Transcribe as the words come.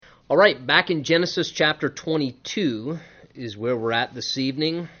All right, back in Genesis chapter 22 is where we're at this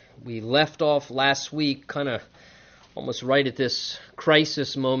evening. We left off last week kind of almost right at this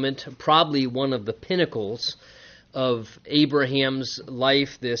crisis moment, probably one of the pinnacles of Abraham's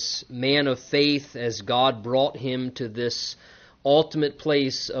life, this man of faith as God brought him to this ultimate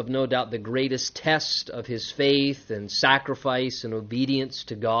place of no doubt the greatest test of his faith and sacrifice and obedience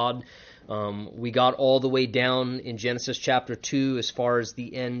to God. We got all the way down in Genesis chapter 2 as far as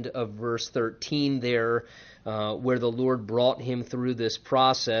the end of verse 13 there, where the Lord brought him through this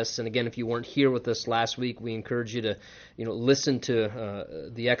process. And again, if you weren't here with us last week, we encourage you to listen to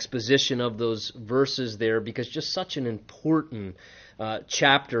the exposition of those verses there, because just such an important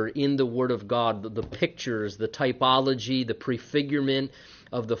chapter in the Word of God, the pictures, the typology, the prefigurement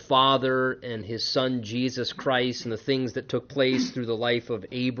of the Father and His Son Jesus Christ, and the things that took place through the life of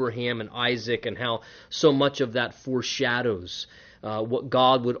Abraham and Isaac, and how so much of that foreshadows what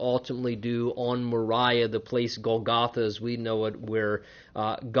God would ultimately do on Moriah, the place Golgotha as we know it, where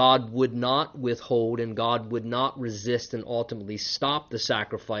God would not withhold and God would not resist and ultimately stop the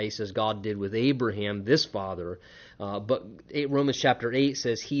sacrifice as God did with Abraham, this father. But Romans chapter 8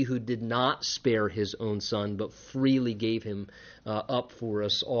 says, he who did not spare his own son, but freely gave him up for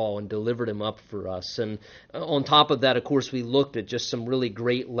us all and delivered him up for us. And on top of that, of course, we looked at just some really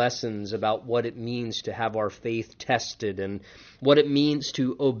great lessons about what it means to have our faith tested and what it means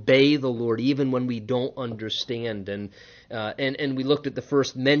to obey the Lord even when we don't understand. And we looked at the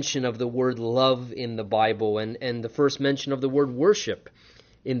first mention of the word love in the Bible and the first mention of the word worship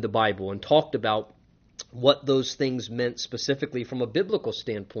in the Bible, and talked about what those things meant specifically from a biblical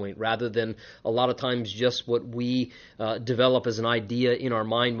standpoint, rather than a lot of times just what we develop as an idea in our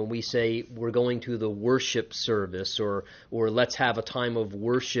mind when we say we're going to the worship service or let's have a time of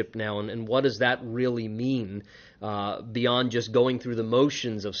worship now. And what does that really mean beyond just going through the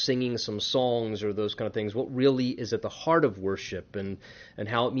motions of singing some songs or those kind of things? What really is at the heart of worship, and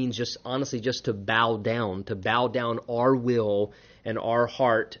how it means just honestly just to bow down our will and our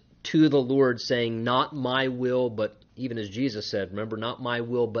heart to the Lord, saying, not my will, but even as Jesus said, remember, not my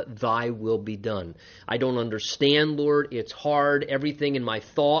will, but thy will be done. I don't understand, Lord. It's hard. Everything in my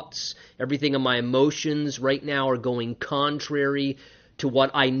thoughts, everything in my emotions right now are going contrary to what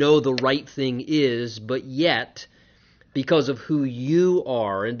I know the right thing is, but yet, because of who you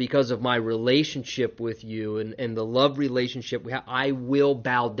are and because of my relationship with you and the love relationship we have, I will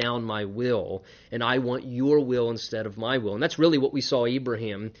bow down my will, and I want your will instead of my will. And that's really what we saw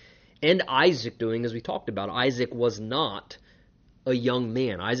Abraham and Isaac doing, as we talked about. Isaac was not a young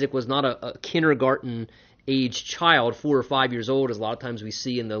man. Isaac was not a kindergarten-age child, 4 or 5 years old, as a lot of times we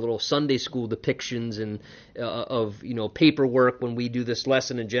see in the little Sunday school depictions and of paperwork when we do this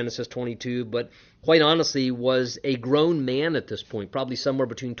lesson in Genesis 22. But quite honestly, was a grown man at this point, probably somewhere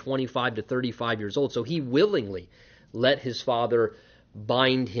between 25 to 35 years old. So he willingly let his father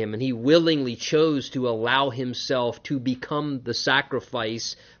bind him, and he willingly chose to allow himself to become the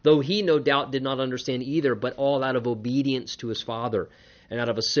sacrifice, though he no doubt did not understand either, but all out of obedience to his father and out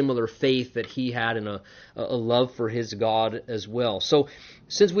of a similar faith that he had and a love for his God as well. So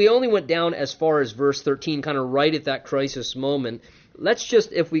since we only went down as far as verse 13, kind of right at that crisis moment, let's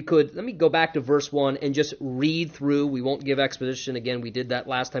just, if we could, let me go back to verse 1 and just read through. We won't give exposition again, we did that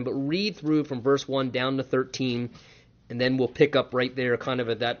last time, but read through from verse 1 down to 13, and then we'll pick up right there kind of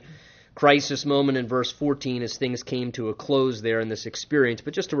at that crisis moment in verse 14 as things came to a close there in this experience.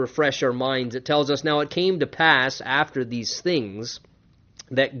 But just to refresh our minds, it tells us, now it came to pass after these things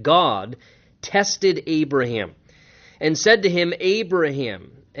that God tested Abraham and said to him,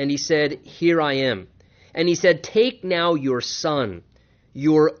 Abraham. And he said, here I am. And he said, take now your son,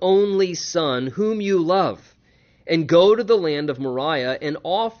 your only son, whom you love, and go to the land of Moriah and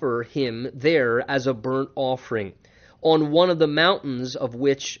offer him there as a burnt offering on one of the mountains of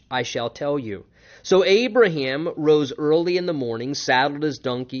which I shall tell you. So Abraham rose early in the morning, saddled his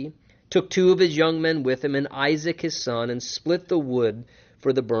donkey, took 2 of his young men with him, and Isaac his son, and split the wood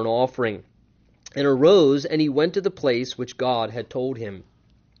for the burnt offering, and arose, and he went to the place which God had told him.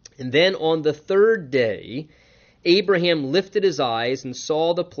 And then on the 3rd day, Abraham lifted his eyes and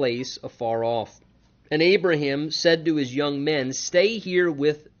saw the place afar off. And Abraham said to his young men, stay here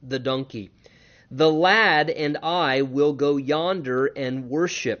with the donkey. The lad and I will go yonder and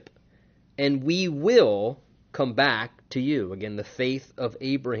worship, and we will come back to you. Again, the faith of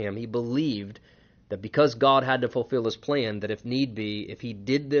Abraham. He believed that because God had to fulfill his plan, that if need be, if he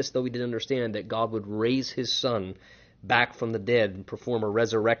did this, though he didn't understand, that God would raise his son back from the dead and perform a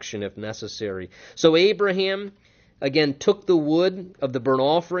resurrection if necessary. So Abraham again took the wood of the burnt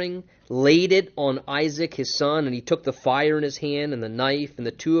offering, laid it on Isaac his son, and he took the fire in his hand and the knife, and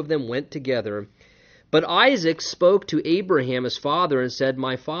the two of them went together. But Isaac spoke to Abraham his father and said,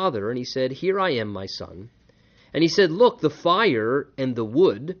 My father. And he said, Here I am, my son. And he said, Look, the fire and the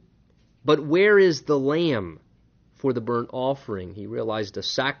wood, but where is the lamb for the burnt offering? He realized a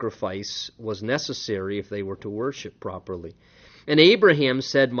sacrifice was necessary if they were to worship properly. And Abraham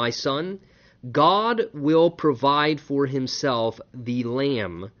said, My son, God will provide for himself the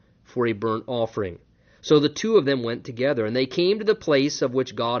lamb for a burnt offering. So the two of them went together, and they came to the place of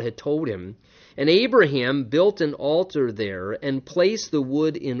which God had told him. And Abraham built an altar there and placed the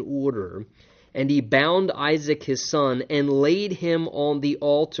wood in order. And he bound Isaac his son and laid him on the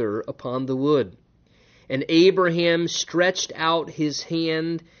altar upon the wood. And Abraham stretched out his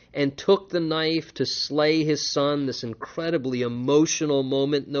hand and took the knife to slay his son. This incredibly emotional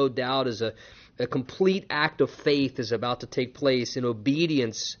moment, no doubt, as a complete act of faith is about to take place in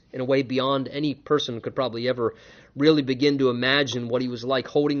obedience in a way beyond any person could probably ever really begin to imagine what he was like,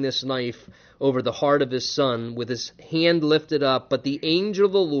 holding this knife over the heart of his son with his hand lifted up. But the angel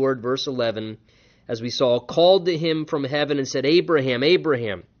of the Lord, verse 11, as we saw, called to him from heaven and said, Abraham,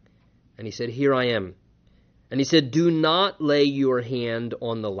 Abraham. And he said, Here I am. And he said, Do not lay your hand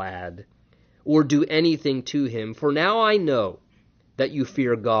on the lad or do anything to him, for now I know that you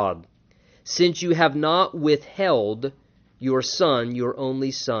fear God, since you have not withheld your son, your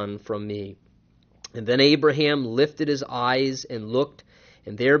only son, from me. And then Abraham lifted his eyes and looked,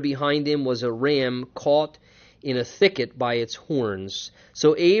 and there behind him was a ram caught in a thicket by its horns.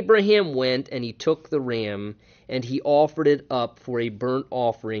 So Abraham went, and he took the ram, and he offered it up for a burnt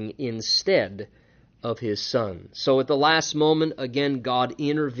offering instead of his son. So at the last moment, again, God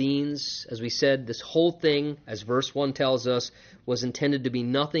intervenes. As we said, this whole thing, as verse 1 tells us, was intended to be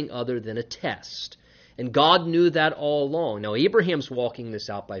nothing other than a test. And God knew that all along. Now, Abraham's walking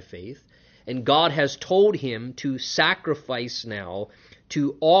this out by faith, and God has told him to sacrifice now,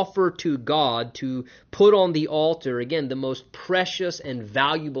 to offer to God, to put on the altar, again, the most precious and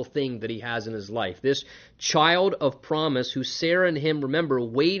valuable thing that he has in his life. This child of promise who Sarah and him, remember,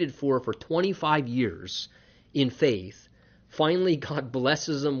 waited for 25 years in faith. Finally, God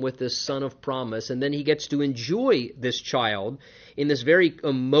blesses him with this son of promise, and then he gets to enjoy this child in this very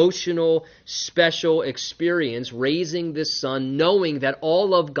emotional, special experience, raising this son, knowing that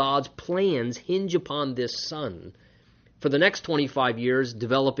all of God's plans hinge upon this son. For the next 25 years,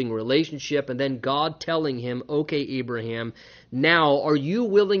 developing a relationship, and then God telling him, okay, Abraham, now are you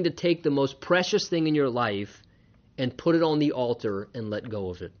willing to take the most precious thing in your life and put it on the altar and let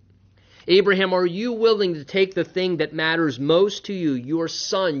go of it? Abraham, are you willing to take the thing that matters most to you, your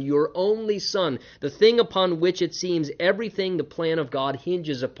son, your only son, the thing upon which it seems everything the plan of God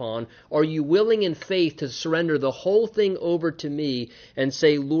hinges upon? Are you willing in faith to surrender the whole thing over to me and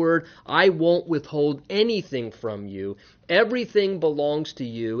say, Lord, I won't withhold anything from you. Everything belongs to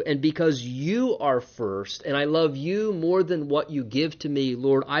you, and because you are first, and I love you more than what you give to me,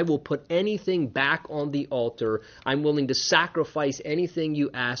 Lord, I will put anything back on the altar. I'm willing to sacrifice anything you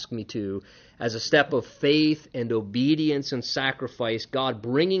ask me to as a step of faith and obedience and sacrifice, God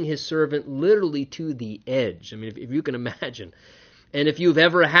bringing his servant literally to the edge. I mean, if you can imagine. And if you've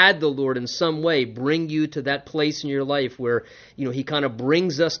ever had the Lord in some way bring you to that place in your life where, he kind of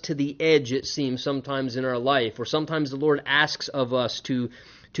brings us to the edge, it seems, sometimes in our life, or sometimes the Lord asks of us to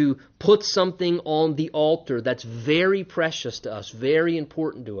put something on the altar that's very precious to us, very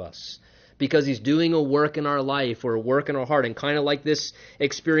important to us, because he's doing a work in our life or a work in our heart. And kind of like this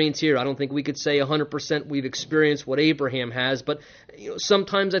experience here, I don't think we could say 100% we've experienced what Abraham has, but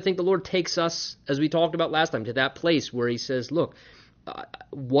sometimes I think the Lord takes us, as we talked about last time, to that place where he says, look,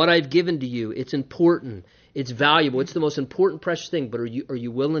 what I've given to you, it's important, it's valuable, it's the most important, precious thing, but are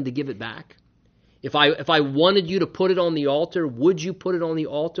you willing to give it back? If I wanted you to put it on the altar, would you put it on the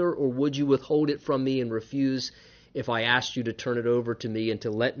altar, or would you withhold it from me and refuse if I asked you to turn it over to me and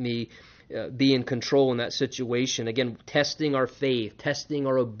to let me be in control in that situation? Again, testing our faith, testing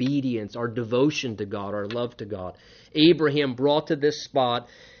our obedience, our devotion to God, our love to God. Abraham brought to this spot.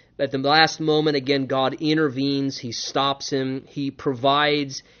 At the last moment, again, God intervenes. He stops him. He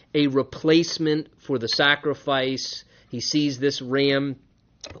provides a replacement for the sacrifice. He sees this ram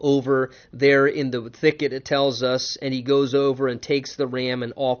over there in the thicket, it tells us, and he goes over and takes the ram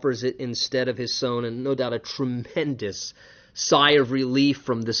and offers it instead of his son. And no doubt a tremendous sigh of relief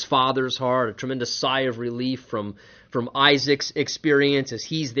from this father's heart, a tremendous sigh of relief from Isaac's experience as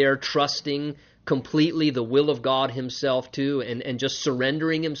he's there trusting completely the will of God himself too, and just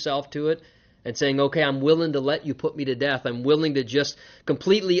surrendering himself to it and saying, okay, I'm willing to let you put me to death. I'm willing to just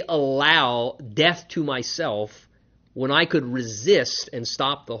completely allow death to myself when I could resist and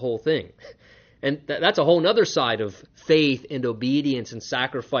stop the whole thing. And that's a whole other side of faith and obedience and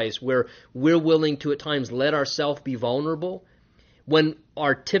sacrifice, where we're willing to at times let ourselves be vulnerable when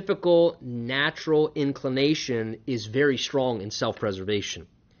our typical natural inclination is very strong in self-preservation.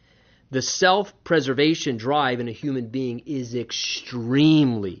 The self-preservation drive in a human being is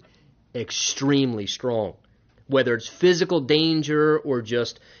extremely, extremely strong. Whether it's physical danger or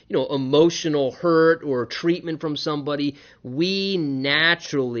just, emotional hurt or treatment from somebody, we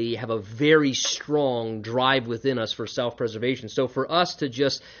naturally have a very strong drive within us for self-preservation. So for us to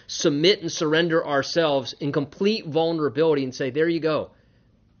just submit and surrender ourselves in complete vulnerability and say, there you go,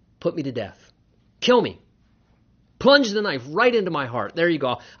 put me to death, kill me, plunge the knife right into my heart. There you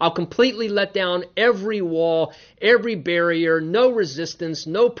go. I'll completely let down every wall, every barrier, no resistance,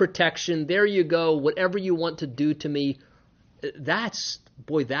 no protection. There you go. Whatever you want to do to me. That's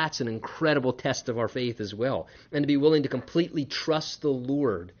an incredible test of our faith as well. And to be willing to completely trust the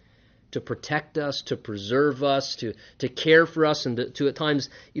Lord to protect us, to preserve us, to care for us, and to at times,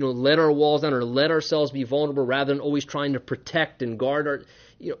 let our walls down or let ourselves be vulnerable rather than always trying to protect and guard our,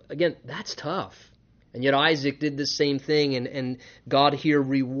 again, that's tough. And yet Isaac did the same thing, and God here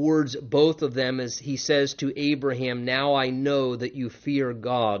rewards both of them as he says to Abraham, now I know that you fear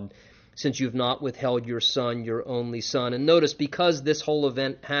God, since you've not withheld your son, your only son. And notice, because this whole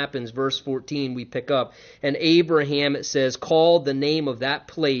event happens, verse 14, we pick up, and Abraham, it says, called the name of that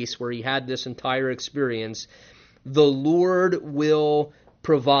place where he had this entire experience, the Lord will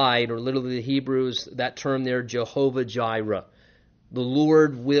provide, or literally the Hebrews, that term there, Jehovah Jireh. The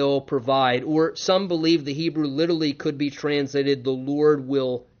Lord will provide. Or some believe the Hebrew literally could be translated, the Lord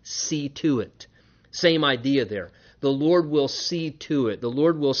will see to it. Same idea there. The Lord will see to it. The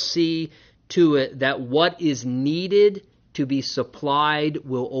Lord will see to it that what is needed to be supplied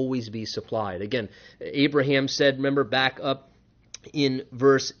will always be supplied. Again, Abraham said, remember back up in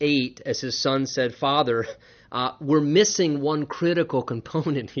verse 8, as his son said, Father, we're missing one critical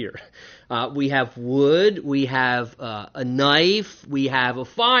component here. We have wood, we have a knife, we have a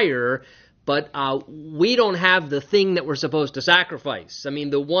fire, but we don't have the thing that we're supposed to sacrifice. I mean,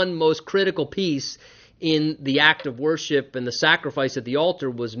 the one most critical piece in the act of worship and the sacrifice at the altar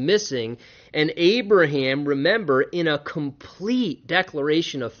was missing. And Abraham, remember, in a complete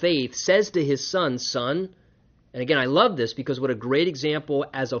declaration of faith, says to his son, Son, and again, I love this because what a great example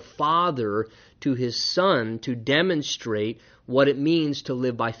as a father to his son to demonstrate what it means to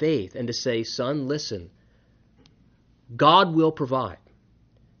live by faith and to say, son, listen, God will provide.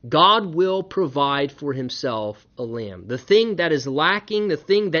 God will provide for himself a lamb. The thing that is lacking, the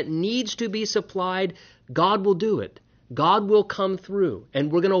thing that needs to be supplied, God will do it. God will come through,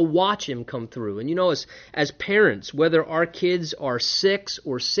 and we're going to watch him come through. And as parents, whether our kids are 6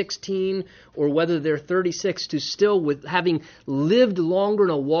 or 16 or whether they're 36, to still, with having lived longer in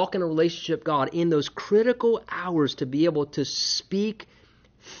a walk in a relationship with God, in those critical hours to be able to speak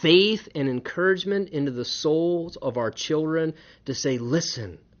faith and encouragement into the souls of our children, to say,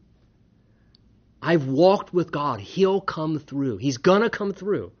 listen, I've walked with God. He'll come through. He's going to come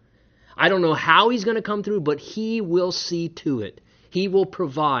through. I don't know how he's going to come through, but he will see to it. He will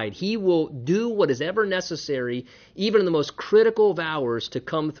provide. He will do what is ever necessary, even in the most critical of hours, to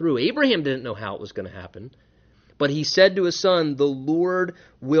come through. Abraham didn't know how it was going to happen, but he said to his son, the Lord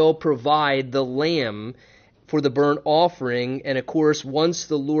will provide the lamb for the burnt offering. And of course, once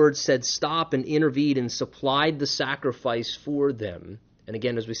the Lord said stop and intervened and supplied the sacrifice for them, and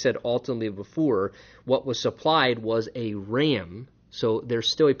again, as we said ultimately before, what was supplied was a ram. So there's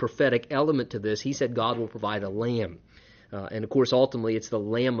still a prophetic element to this. He said God will provide a lamb. And of course, ultimately, it's the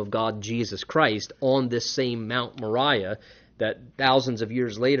Lamb of God, Jesus Christ, on this same Mount Moriah that thousands of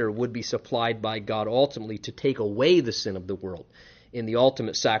years later would be supplied by God ultimately to take away the sin of the world in the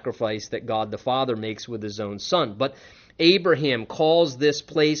ultimate sacrifice that God the Father makes with his own Son. But Abraham calls this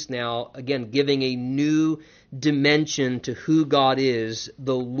place now, again, giving a new dimension to who God is,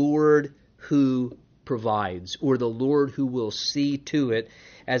 the Lord who provides, or the Lord who will see to it.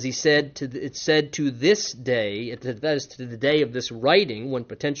 As he said, it said to this day, that is to the day of this writing, when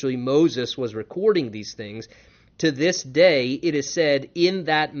potentially Moses was recording these things, to this day it is said, in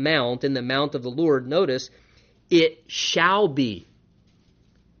that mount, in the mount of the Lord, notice, it shall be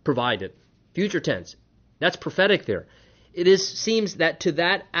provided. Future tense. That's prophetic there. Seems that to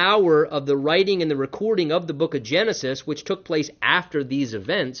that hour of the writing and the recording of the book of Genesis, which took place after these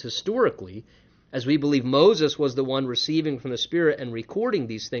events historically, as we believe Moses was the one receiving from the Spirit and recording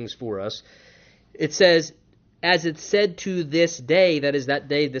these things for us, it says, as it said to this day, that is that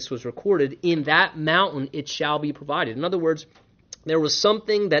day this was recorded, in that mountain it shall be provided. In other words, There was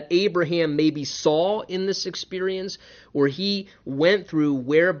something that Abraham maybe saw in this experience, or he went through,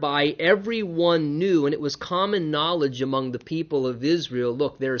 whereby everyone knew, and it was common knowledge among the people of Israel,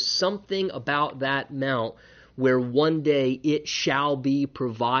 look, there's something about that mount where one day it shall be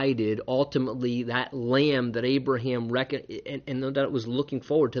provided. Ultimately, that lamb that Abraham reckoned, and that it was looking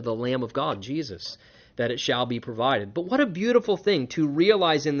forward to the Lamb of God, Jesus, that it shall be provided. But what a beautiful thing to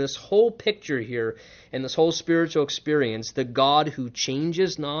realize in this whole picture here, in this whole spiritual experience, the God who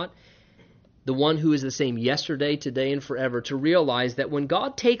changes not, the one who is the same yesterday, today, and forever, to realize that when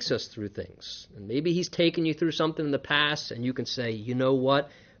God takes us through things, and maybe he's taken you through something in the past, and you can say, you know what?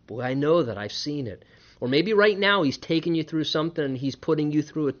 Boy, I know that I've seen it. Or maybe right now he's taking you through something and he's putting you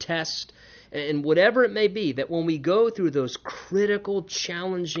through a test. And whatever it may be, that when we go through those critical,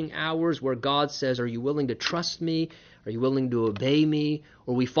 challenging hours where God says, are you willing to trust me? Are you willing to obey me?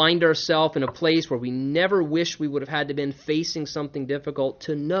 Or we find ourselves in a place where we never wish we would have had to been facing something difficult,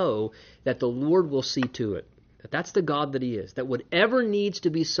 to know that the Lord will see to it. That that's the God that he is. That whatever needs to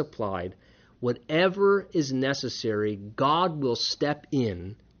be supplied, whatever is necessary, God will step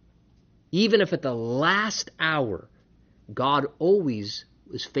in. Even if at the last hour, God always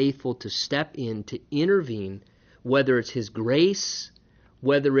is faithful to step in, to intervene, whether it's his grace,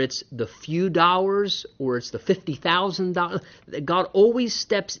 whether it's the few dollars or it's the $50,000. God always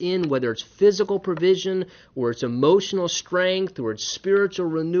steps in, whether it's physical provision or it's emotional strength or it's spiritual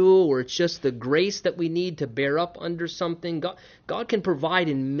renewal or it's just the grace that we need to bear up under something. God can provide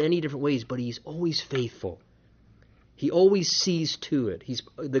in many different ways, but he's always faithful. He always sees to it. He's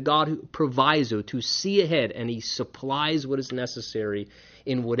the God who proviso, to see ahead, and he supplies what is necessary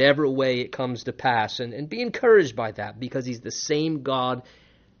in whatever way it comes to pass. And be encouraged by that, because he's the same God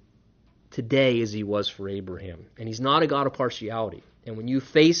today as he was for Abraham. And he's not a God of partiality. And when you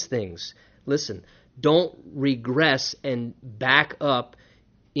face things, listen, don't regress and back up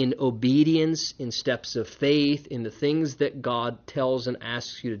in obedience, in steps of faith, in the things that God tells and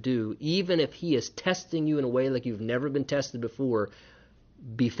asks you to do. Even if he is testing you in a way like you've never been tested before,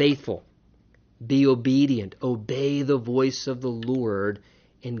 be faithful, be obedient, obey the voice of the Lord,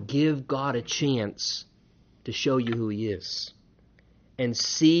 and give God a chance to show you who he is. And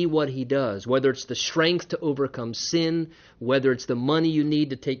see what he does, whether it's the strength to overcome sin, whether it's the money you need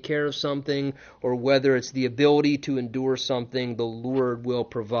to take care of something, or whether it's the ability to endure something, the Lord will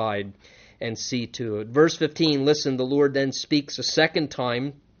provide and see to it. Verse 15, listen, the Lord then speaks a second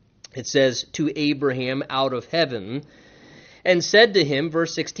time. It says, to Abraham out of heaven, and said to him,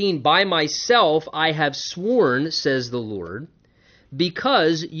 verse 16, by myself I have sworn, says the Lord,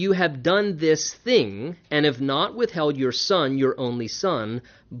 because you have done this thing, and have not withheld your son, your only son,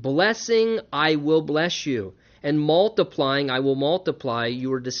 blessing I will bless you, and multiplying I will multiply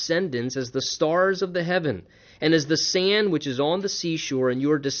your descendants as the stars of the heaven, and as the sand which is on the seashore, and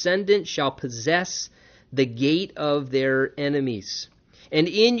your descendants shall possess the gate of their enemies. And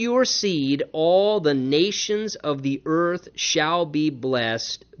in your seed all the nations of the earth shall be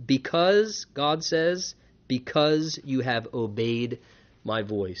blessed, because, God says, because you have obeyed my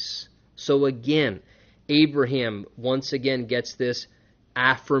voice. So again, Abraham once again gets this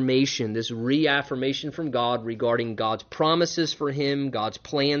affirmation, this reaffirmation from God regarding God's promises for him, God's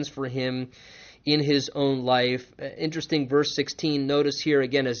plans for him in his own life. Interesting, verse 16, notice here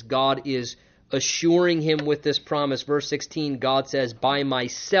again as God is assuring him with this promise. Verse 16, God says, by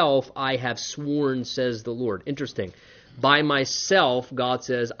myself I have sworn, says the Lord. Interesting. By myself, God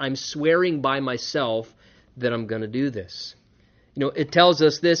says, I'm swearing by myself that I'm going to do this. You know, it tells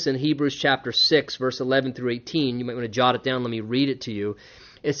us this in Hebrews chapter 6, verse 11 through 18. You might want to jot it down. Let me read it to you.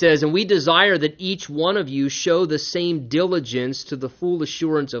 It says, and we desire that each one of you show the same diligence to the full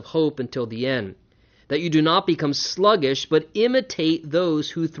assurance of hope until the end, that you do not become sluggish, but imitate those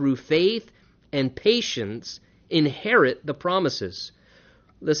who through faith and patience inherit the promises.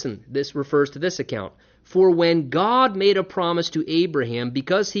 Listen, this refers to this account. For when God made a promise to Abraham,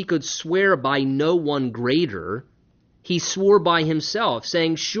 because he could swear by no one greater, he swore by himself,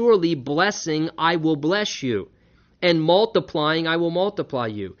 saying, surely blessing I will bless you, and multiplying I will multiply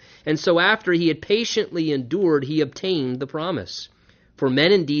you. And so after he had patiently endured, he obtained the promise. For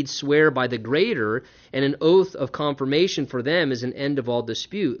men indeed swear by the greater, and an oath of confirmation for them is an end of all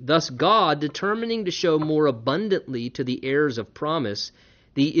dispute. Thus God, determining to show more abundantly to the heirs of promise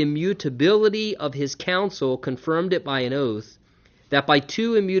the immutability of his counsel, confirmed it by an oath, that by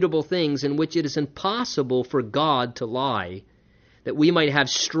two immutable things in which it is impossible for God to lie, that we might have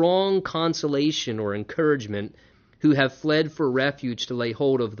strong consolation or encouragement, who have fled for refuge to lay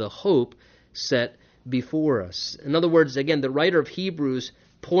hold of the hope set before us. In other words, again, the writer of Hebrews,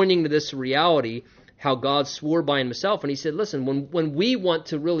 pointing to this reality, how God swore by himself. And he said, listen, when we want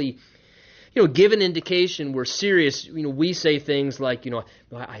to really, give an indication we're serious, we say things like,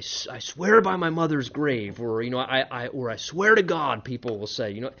 I swear by my mother's grave, or, I swear to God, people will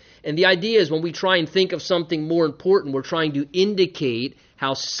say, and the idea is when we try and think of something more important, we're trying to indicate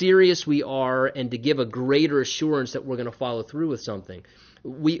how serious we are and to give a greater assurance that we're going to follow through with something.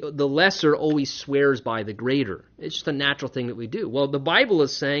 The lesser always swears by the greater. It's just a natural thing that we do. Well, the Bible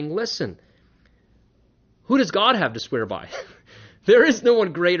is saying, listen, who does God have to swear by? There is no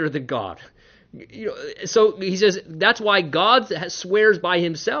one greater than God. So he says that's why God swears by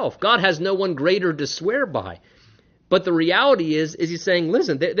himself. God has no one greater to swear by. But the reality is he's saying,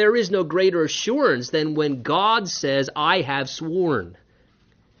 listen, there is no greater assurance than when God says, I have sworn.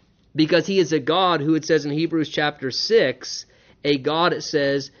 Because he is a God who, it says in Hebrews chapter 6, a God, it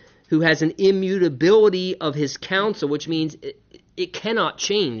says, who has an immutability of his counsel, which means it cannot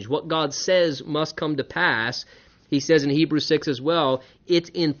change. What God says must come to pass. He says in Hebrews 6 as well, it's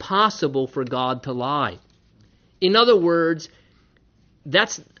impossible for God to lie. In other words,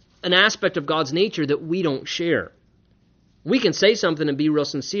 that's an aspect of God's nature that we don't share. We can say something and be real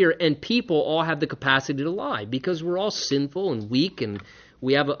sincere, and people all have the capacity to lie because we're all sinful and weak, and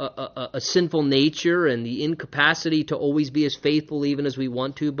we have a sinful nature and the incapacity to always be as faithful even as we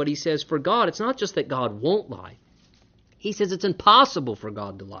want to. But he says for God, it's not just that God won't lie. He says it's impossible for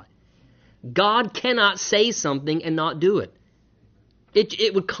God to lie. God cannot say something and not do it.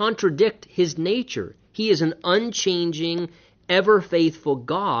 It would contradict his nature. He is an unchanging, ever-faithful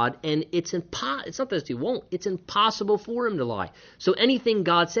God, and it's not that he won't. It's impossible for him to lie. So anything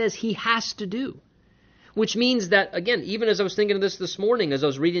God says, he has to do. Which means that, again, even as I was thinking of this morning, as I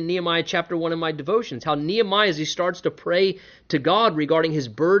was reading Nehemiah chapter 1 in my devotions, how Nehemiah, as he starts to pray to God regarding his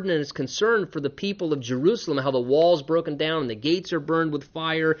burden and his concern for the people of Jerusalem, how the wall's broken down and the gates are burned with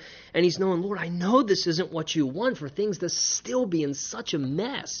fire, and he's knowing, Lord, I know this isn't what you want for things to still be in such a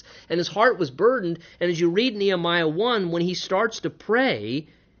mess. And his heart was burdened, and as you read Nehemiah 1, when he starts to pray,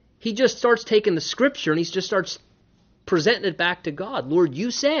 he just starts taking the scripture and he just starts presenting it back to God. Lord,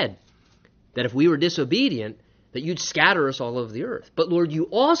 you said that if we were disobedient, that you'd scatter us all over the earth. But Lord, you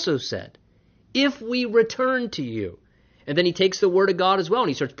also said, if we return to you. And then he takes the word of God as well, and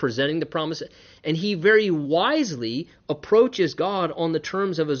he starts presenting the promise. And he very wisely approaches God on the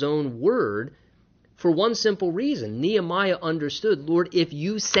terms of his own word for one simple reason. Nehemiah understood, Lord, if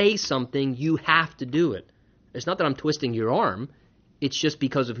you say something, you have to do it. It's not that I'm twisting your arm. It's just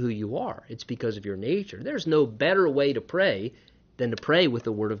because of who you are. It's because of your nature. There's no better way to pray than to pray with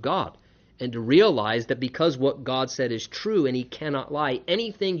the word of God. And to realize that because what God said is true and he cannot lie,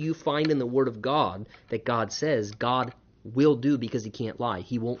 anything you find in the Word of God that God says, God will do because he can't lie.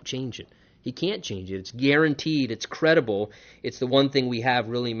 He won't change it. He can't change it. It's guaranteed. It's credible. It's the one thing we have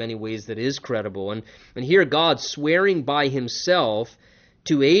really in many ways that is credible. And here God swearing by himself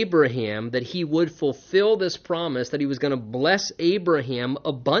to Abraham that he would fulfill this promise, that he was going to bless Abraham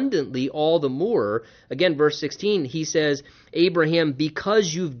abundantly all the more. Again, verse 16, he says, Abraham,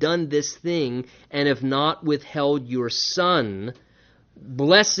 because you've done this thing and have not withheld your son,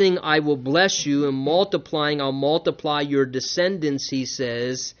 blessing I will bless you, and multiplying I'll multiply your descendants, he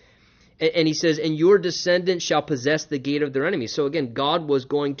says. And he says, and your descendants shall possess the gate of their enemies. So again, God was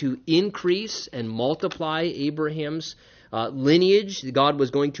going to increase and multiply Abraham's lineage. God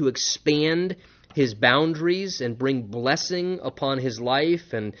was going to expand his boundaries and bring blessing upon his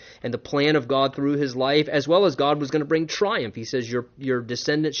life and the plan of God through his life, as well as God was going to bring triumph. He says, your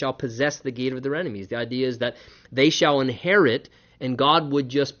descendants shall possess the gate of their enemies. The idea is that they shall inherit, and God would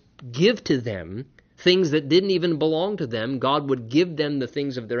just give to them things that didn't even belong to them. God would give them the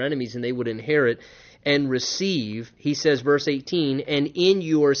things of their enemies, and they would inherit and receive. He says, verse 18, and in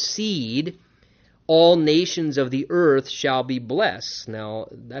your seed all nations of the earth shall be blessed. Now,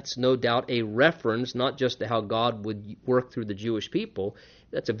 that's no doubt a reference, not just to how God would work through the Jewish people.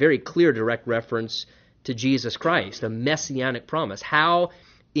 That's a very clear, direct reference to Jesus Christ, a messianic promise. How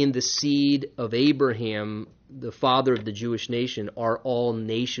in the seed of Abraham, the father of the Jewish nation, are all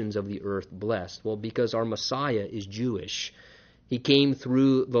nations of the earth blessed? Well, because our Messiah is Jewish. He came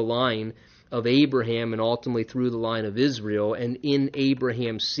through the line of Abraham and ultimately through the line of Israel, and in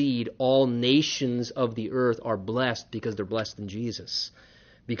Abraham's seed, all nations of the earth are blessed because they're blessed in Jesus,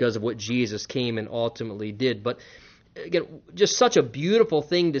 because of what Jesus came and ultimately did. But again, just such a beautiful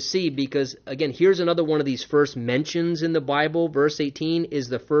thing to see, because again, here's another one of these first mentions in the Bible. Verse 18 is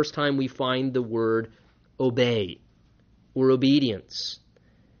the first time we find the word obey or obedience.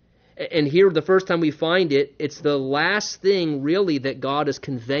 And here, the first time we find it, it's the last thing really that God is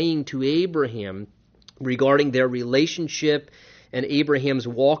conveying to Abraham regarding their relationship and Abraham's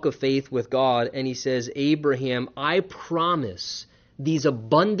walk of faith with God, and he says, Abraham, I promise these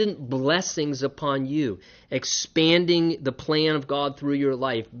abundant blessings upon you, expanding the plan of God through your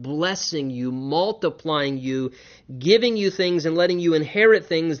life, blessing you, multiplying you, giving you things and letting you inherit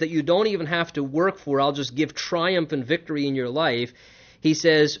things that you don't even have to work for. I'll just give triumph and victory in your life. He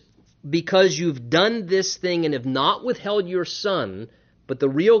says, because you've done this thing and have not withheld your son, but the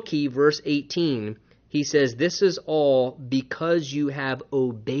real key, verse 18, he says, this is all because you have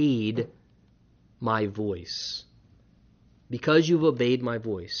obeyed my voice. Because you've obeyed my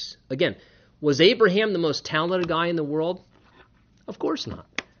voice. Again, was Abraham the most talented guy in the world? Of course not.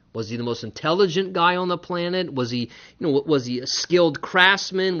 Was he the most intelligent guy on the planet? Was he a skilled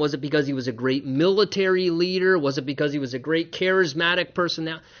craftsman? Was it because he was a great military leader? Was it because he was a great charismatic person?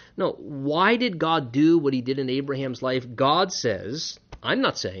 No. Why did God do what he did in Abraham's life? God says, I'm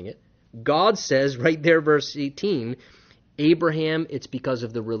not saying it, God says right there, verse 18, Abraham, it's because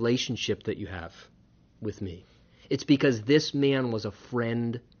of the relationship that you have with me. It's because this man was a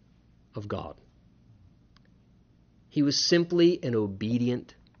friend of God. He was simply an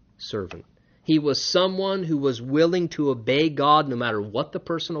obedient servant. He was someone who was willing to obey God no matter what the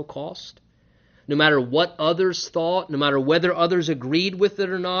personal cost, no matter what others thought, no matter whether others agreed with it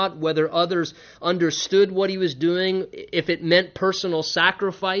or not, whether others understood what he was doing, if it meant personal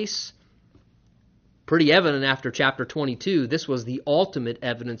sacrifice. Pretty evident after chapter 22, this was the ultimate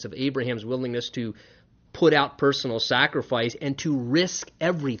evidence of Abraham's willingness to put out personal sacrifice and to risk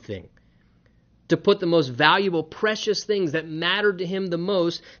everything, to put the most valuable, precious things that mattered to him the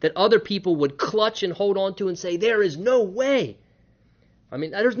most, that other people would clutch and hold on to and say, there is no way. I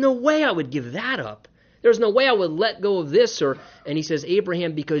mean, there's no way I would give that up. There's no way I would let go of this. And he says,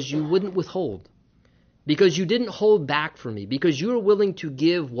 Abraham, because you wouldn't withhold, because you didn't hold back for me, because you were willing to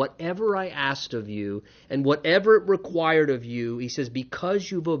give whatever I asked of you and whatever it required of you, he says, because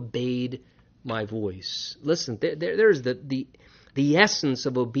you've obeyed my voice. Listen, there's the essence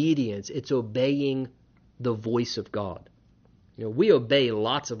of obedience. It's obeying the voice of God. We obey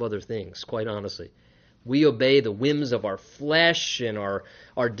lots of other things, quite honestly. We obey the whims of our flesh and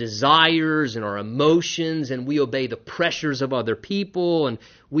our desires and our emotions, and we obey the pressures of other people, and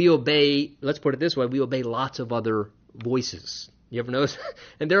we obey, let's put it this way, we obey lots of other voices. You ever notice?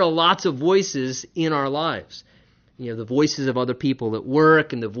 And there are lots of voices in our lives. The voices of other people at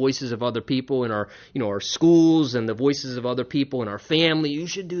work, and the voices of other people in our schools, and the voices of other people in our family. You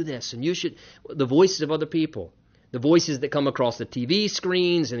should do this, and the voices of other people. The voices that come across the TV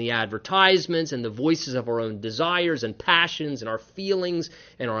screens and the advertisements, and the voices of our own desires and passions and our feelings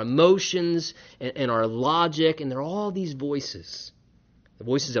and our emotions and our logic. And there are all these voices. The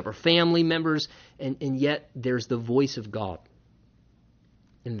voices of our family members, and yet there's the voice of God.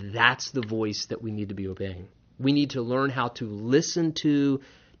 And that's the voice that we need to be obeying. We need to learn how to listen to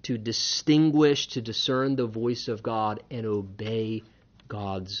distinguish, to discern the voice of God and obey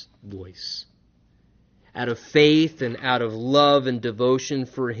God's voice. Out of faith and out of love and devotion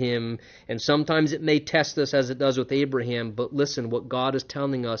for Him. And sometimes it may test us as it does with Abraham, but listen, what God is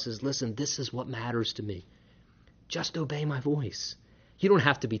telling us is, listen, this is what matters to me. Just obey my voice. You don't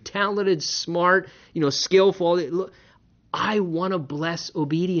have to be talented, smart, skillful. Look, I want to bless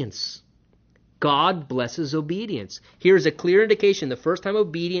obedience. God blesses obedience. Here's a clear indication. The first time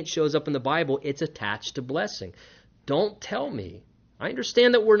obedience shows up in the Bible, it's attached to blessing. Don't tell me. I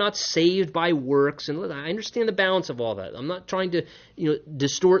understand that we're not saved by works, and I understand the balance of all that. I'm not trying to,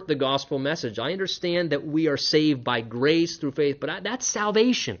 distort the gospel message. I understand that we are saved by grace through faith, but that's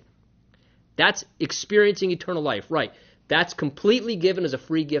salvation. That's experiencing eternal life, right? That's completely given as a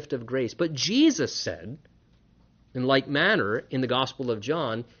free gift of grace. But Jesus said, in like manner, in the Gospel of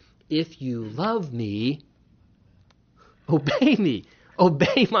John, if you love me, obey me.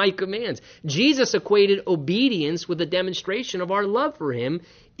 Obey my commands. Jesus equated obedience with a demonstration of our love for Him,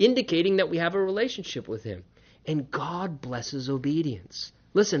 indicating that we have a relationship with Him. And God blesses obedience.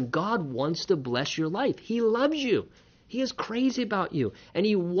 Listen, God wants to bless your life. He loves you. He is crazy about you. And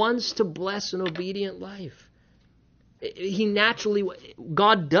He wants to bless an obedient life.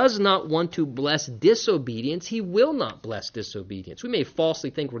 God does not want to bless disobedience. He will not bless disobedience. We may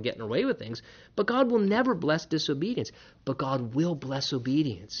falsely think we're getting away with things, but God will never bless disobedience. But God will bless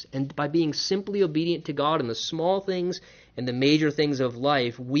obedience. And by being simply obedient to God in the small things and the major things of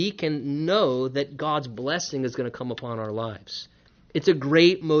life, we can know that God's blessing is going to come upon our lives. It's a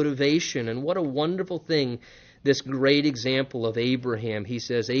great motivation, and what a wonderful thing, this great example of Abraham. He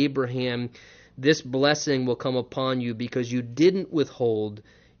says, Abraham, this blessing will come upon you because you didn't withhold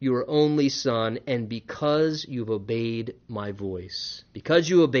your only son, and because you've obeyed my voice. Because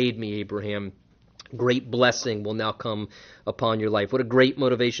you obeyed me, Abraham, Great blessing will now come upon your life. What a great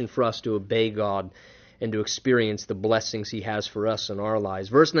motivation for us to obey God and to experience the blessings he has for us in our lives.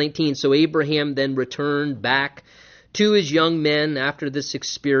 Verse 19, so Abraham then returned back to his young men after this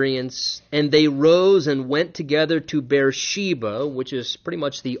experience, and they rose and went together to Beersheba, which is pretty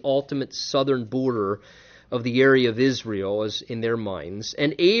much the ultimate southern border of the area of Israel, as in their minds.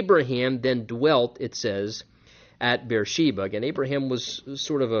 And Abraham then dwelt, it says, at Beersheba. Again, Abraham was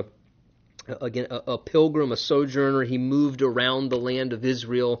sort of a pilgrim, a sojourner. He moved around the land of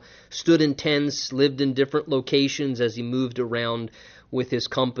Israel, stood in tents, lived in different locations as he moved around with his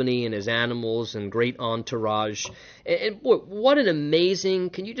company and his animals and great entourage. And boy, what an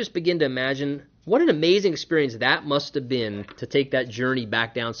amazing, can you just begin to imagine what an amazing experience that must have been to take that journey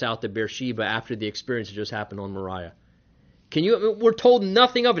back down south to Beersheba after the experience that just happened on Moriah. We're told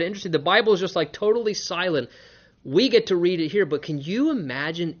nothing of it. Interesting, the Bible is just like totally silent. We get to read it here, but can you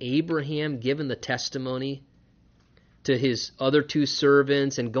imagine Abraham giving the testimony to his other two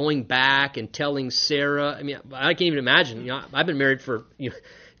servants and going back and telling Sarah? I mean, I can't even imagine. I've been married for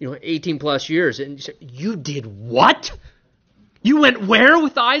 18 plus years, and you did what? You went where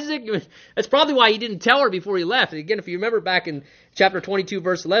with Isaac? That's probably why he didn't tell her before he left. And again, if you remember back in chapter 22,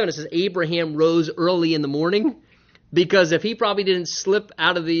 verse 11, it says Abraham rose early in the morning, because if he probably didn't slip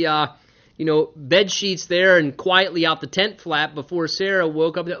out of the bed sheets there and quietly out the tent flap before Sarah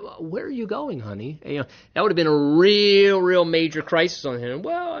woke up, where are you going, honey? That would have been a real major crisis on him.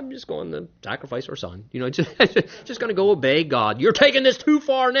 Well, I'm just going to sacrifice our son. Just going to go obey God. You're taking this too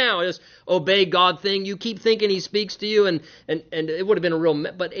far now. This obey God thing. You keep thinking he speaks to you, and it would have been a real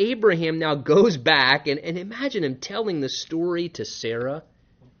mess. But Abraham now goes back, and imagine him telling the story to Sarah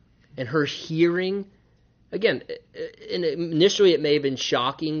and her hearing. Again, initially it may have been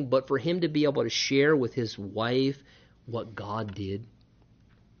shocking, but for him to be able to share with his wife what God did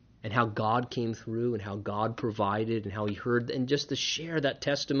and how God came through and how God provided and how he heard, and just to share that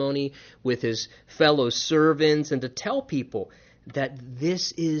testimony with his fellow servants and to tell people that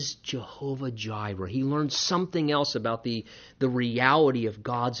this is Jehovah Jireh. He learned something else about the reality of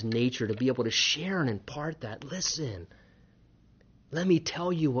God's nature, to be able to share and impart that. Listen, let me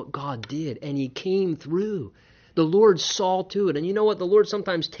tell you what God did, and he came through. The Lord saw to it. And you know what? The Lord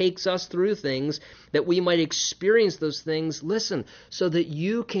sometimes takes us through things that we might experience those things, listen, so that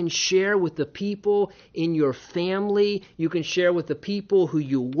you can share with the people in your family, you can share with the people who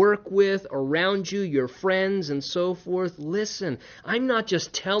you work with, around you, your friends, and so forth. Listen, I'm not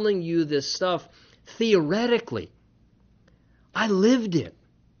just telling you this stuff theoretically. I lived it.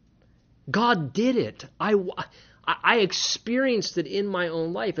 God did it. I experienced it in my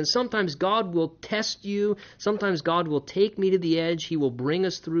own life. And sometimes God will test you. Sometimes God will take me to the edge. He will bring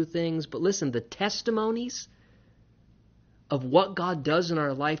us through things. But listen, the testimonies of what God does in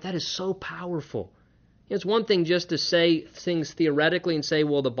our life, that is so powerful. It's one thing just to say things theoretically and say,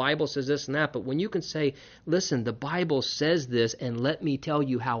 well, the Bible says this and that. But when you can say, listen, the Bible says this, and let me tell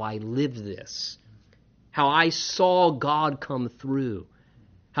you how I lived this, how I saw God come through,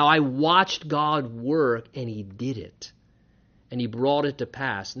 how I watched God work, and he did it. And he brought it to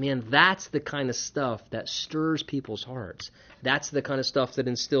pass. Man, that's the kind of stuff that stirs people's hearts. That's the kind of stuff that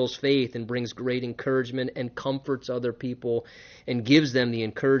instills faith and brings great encouragement and comforts other people and gives them the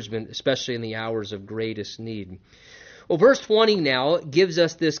encouragement, especially in the hours of greatest need. Well, verse 20 now gives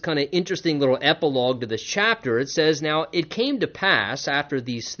us this kind of interesting little epilogue to this chapter. It says, now, it came to pass after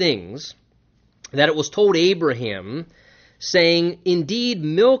these things that it was told Abraham, saying, indeed,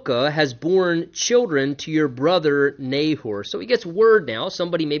 Milcah has borne children to your brother Nahor. So he gets word now.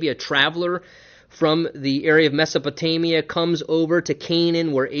 Somebody, maybe a traveler from the area of Mesopotamia, comes over to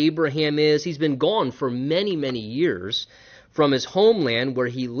Canaan where Abraham is. He's been gone for many years from his homeland where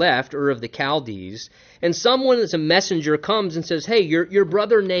he left, Ur of the Chaldees. And someone as a messenger comes and says, hey, your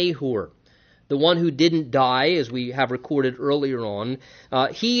brother Nahor, the one who didn't die, as we have recorded earlier on,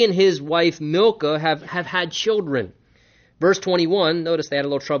 he and his wife Milcah have had children. Verse 21, notice they had a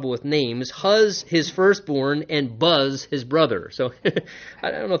little trouble with names. Huz, his firstborn, and Buz, his brother. So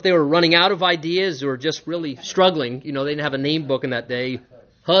I don't know if they were running out of ideas or just really struggling. They didn't have a name book in that day.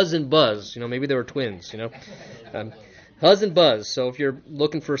 Huz and Buz. Maybe they were twins. Huz and Buz. So if you're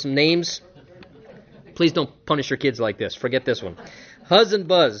looking for some names, please don't punish your kids like this. Forget this one. Huz and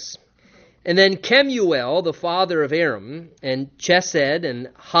Buz. And then Kemuel, the father of Aram, and Chesed, and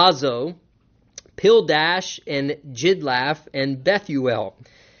Hazo, Pildash, and Jidlaph, and Bethuel.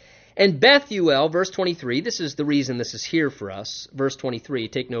 And Bethuel, verse 23, this is the reason this is here for us. Verse 23,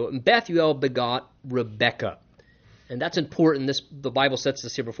 take note. And Bethuel begot Rebekah. And that's important. The Bible sets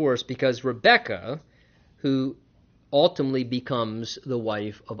this here before us because Rebekah, who ultimately becomes the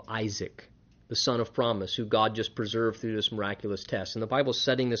wife of Isaac. the son of promise, who God just preserved through this miraculous test. And the Bible's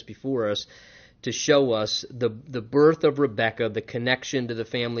setting this before us to show us the birth of Rebekah, the connection to the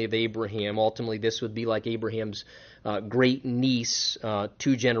family of Abraham. Ultimately, this would be like Abraham's great niece,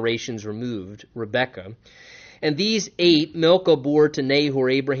 2 generations removed, Rebekah. And these 8 Milcah bore to Nahor,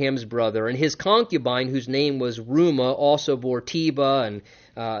 Abraham's brother, and his concubine, whose name was Reumah, also bore Tebah and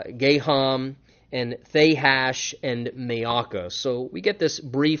Gaham and Thahash and Maacah. So we get this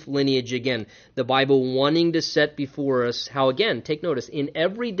brief lineage again, the Bible wanting to set before us how, again, take notice, in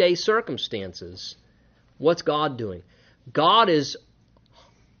everyday circumstances, what's God doing? God is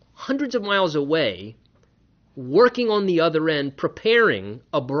hundreds of miles away, working on the other end, preparing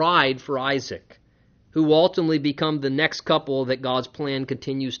a bride for Isaac, who will ultimately become the next couple that God's plan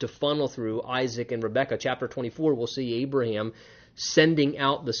continues to funnel through, Isaac and Rebekah. Chapter 24, we'll see Abraham sending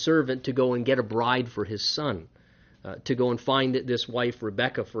out the servant to go and get a bride for his son, to go and find this wife,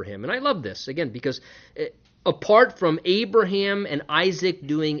 Rebekah, for him. And I love this, again, because apart from Abraham and Isaac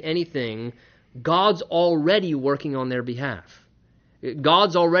doing anything, God's already working on their behalf.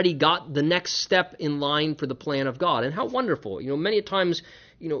 God's already got the next step in line for the plan of God. And how wonderful. Many times,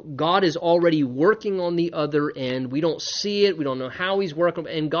 God is already working on the other end. We don't see it. We don't know how he's working.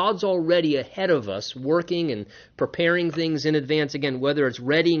 And God's already ahead of us, working and preparing things in advance. Again, whether it's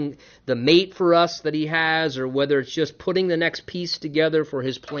readying the mate for us that he has, or whether it's just putting the next piece together for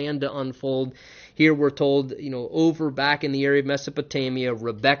his plan to unfold. Here we're told, over back in the area of Mesopotamia,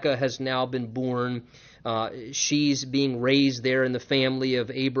 Rebekah has now been born. She's being raised there in the family of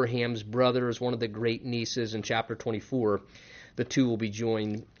Abraham's brother as one of the great nieces. In chapter 24, the two will be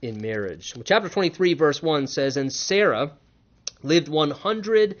joined in marriage. Well, chapter 23, verse 1 says, "And Sarah lived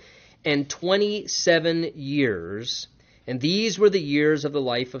 127 years, and these were the years of the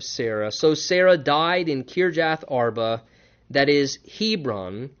life of Sarah. So Sarah died in Kirjath Arba, that is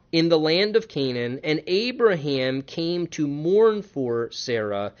Hebron, in the land of Canaan, and Abraham came to mourn for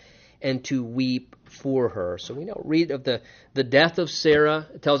Sarah and to weep for her." So we now read of the death of Sarah.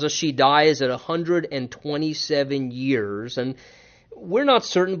 It tells us she dies at 127 years. And we're not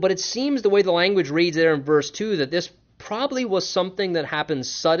certain, but it seems the way the language reads there in verse 2 that this probably was something that happened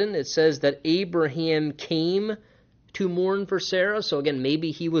sudden. It says that Abraham came to mourn for Sarah. So again,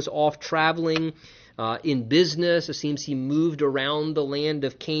 maybe he was off traveling in business. It seems he moved around the land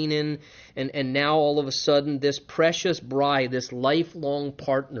of Canaan. And now all of a sudden, this precious bride, this lifelong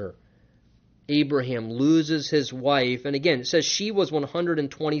partner, Abraham, loses his wife. And again, it says she was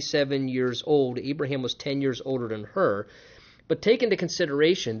 127 years old. Abraham was 10 years older than her. But take into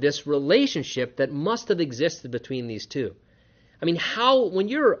consideration this relationship that must have existed between these two. I mean, when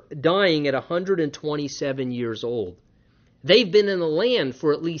you're dying at 127 years old, they've been in the land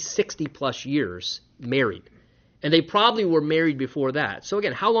for at least 60 plus years married. And they probably were married before that. So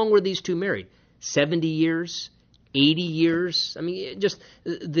again, how long were these two married? 70 years? 80 years? I mean, just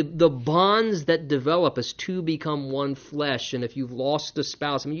the bonds that develop as two become one flesh. And if you've lost a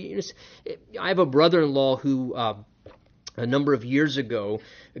spouse, I mean, I have a brother-in-law who a number of years ago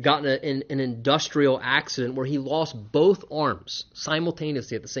got in an industrial accident where he lost both arms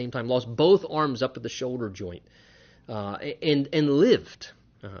simultaneously at the same time, lost both arms up at the shoulder joint, and lived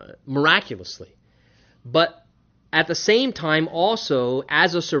miraculously. But at the same time, also,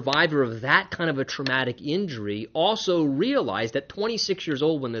 as a survivor of that kind of a traumatic injury, also realized at 26 years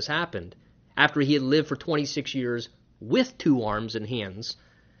old when this happened, after he had lived for 26 years with two arms and hands,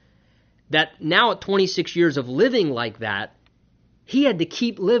 that now at 26 years of living like that, he had to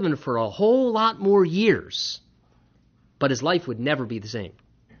keep living for a whole lot more years, but his life would never be the same.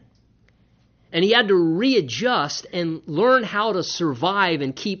 And he had to readjust and learn how to survive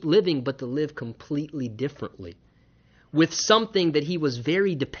and keep living, but to live completely differently, with something that he was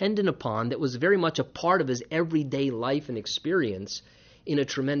very dependent upon, that was very much a part of his everyday life and experience in a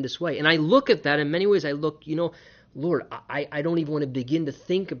tremendous way. And I look at that in many ways. I look, Lord, I don't even want to begin to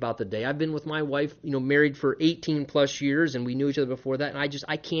think about the day. I've been with my wife, married for 18 plus years, and we knew each other before that, and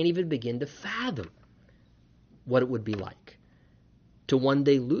I can't even begin to fathom what it would be like to one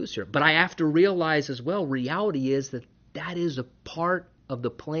day lose her. But I have to realize as well, reality is that is a part of the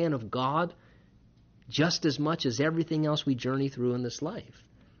plan of God just as much as everything else we journey through in this life.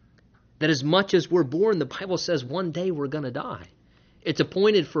 That as much as we're born, the Bible says one day we're going to die. It's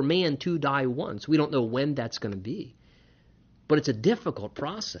appointed for man to die once. We don't know when that's going to be. But it's a difficult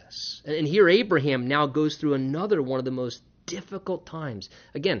process. And here Abraham now goes through another one of the most difficult times.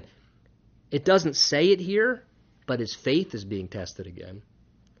 Again, it doesn't say it here, but his faith is being tested again.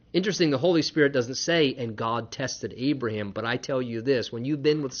 Interesting, the Holy Spirit doesn't say, and God tested Abraham, but I tell you this, when you've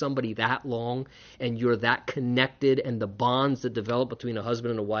been with somebody that long and you're that connected and the bonds that develop between a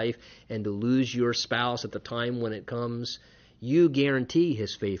husband and a wife, and to lose your spouse at the time when it comes, you guarantee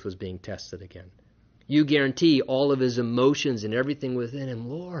his faith was being tested again. You guarantee all of his emotions and everything within him.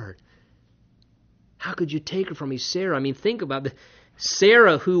 Lord, how could you take her from me, Sarah? I mean, think about it.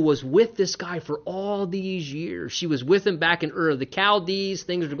 Sarah, who was with this guy for all these years, she was with him back in Ur of the Chaldees.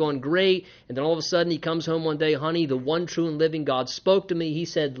 Things were going great. And then all of a sudden he comes home one day, honey, the one true and living God spoke to me. He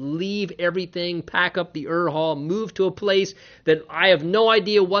said, leave everything, pack up the Ur hall, move to a place that I have no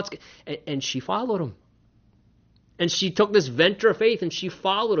idea what's... And she followed him. And she took this venture of faith and she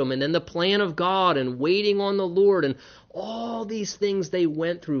followed him. And then the plan of God and waiting on the Lord and all these things they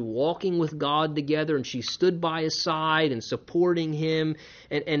went through, walking with God together. And she stood by his side and supporting him.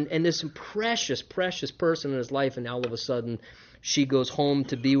 And this precious, precious person in his life. And now all of a sudden she goes home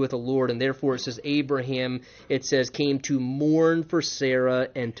to be with the Lord. And therefore it says Abraham, it says, came to mourn for Sarah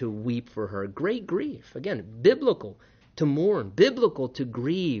and to weep for her. Great grief. Again, biblical to mourn, biblical to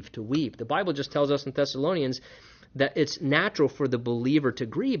grieve, to weep. The Bible just tells us in Thessalonians that it's natural for the believer to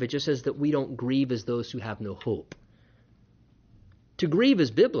grieve. It just says that we don't grieve as those who have no hope. To grieve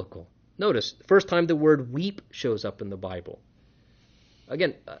is biblical. Notice, the first time the word weep shows up in the Bible.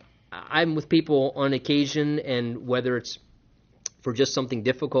 Again, I'm with people on occasion, and whether it's for just something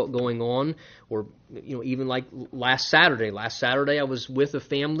difficult going on, or even like last Saturday. Last Saturday I was with a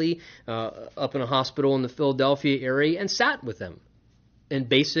family up in a hospital in the Philadelphia area and sat with them. And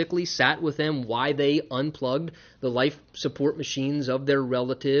basically sat with them why they unplugged the life support machines of their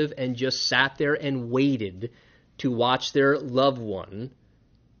relative and just sat there and waited to watch their loved one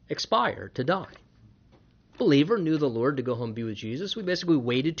expire, to die. Believer knew the Lord to go home and be with Jesus. We basically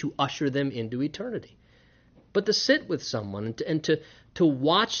waited to usher them into eternity. But to sit with someone and to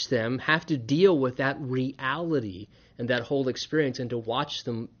watch them have to deal with that reality and that whole experience, and to watch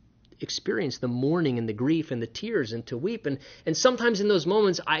them experience the mourning and the grief and the tears and to weep. And sometimes in those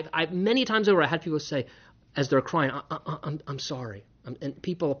moments, I've many times over, I had people say, as they're crying, I'm sorry. And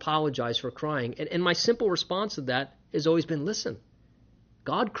people apologize for crying. And my simple response to that has always been, listen,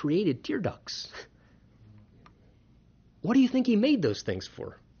 God created tear ducts. What do you think he made those things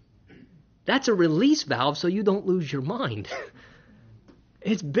for? That's a release valve so you don't lose your mind.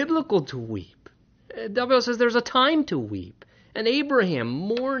 It's biblical to weep. The Bible says there's a time to weep. And Abraham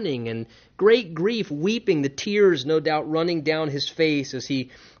mourning and great grief, weeping, the tears no doubt running down his face as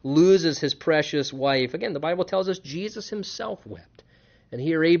he loses his precious wife. Again, the Bible tells us Jesus himself wept. And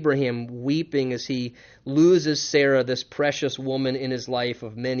here Abraham weeping as he loses Sarah, this precious woman in his life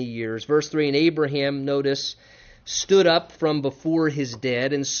of many years. Verse 3, and Abraham, notice, stood up from before his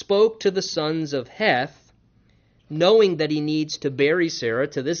dead and spoke to the sons of Heth, knowing that he needs to bury Sarah.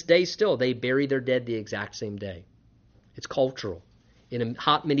 To this day still, they bury their dead the exact same day. It's cultural. In a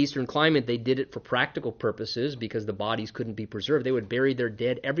hot Mideastern climate, they did it for practical purposes because the bodies couldn't be preserved. They would bury their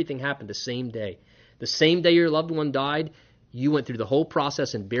dead. Everything happened the same day. The same day your loved one died, you went through the whole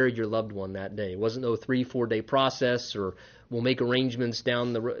process and buried your loved one that day. It wasn't no 3-4 day process or we'll make arrangements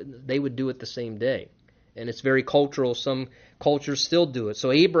down the road. They would do it the same day. And it's very cultural. Some cultures still do it.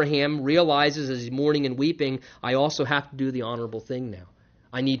 So Abraham realizes as he's mourning and weeping, I also have to do the honorable thing now.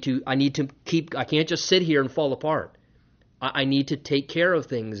 I need to keep, I can't just sit here and fall apart. I need to take care of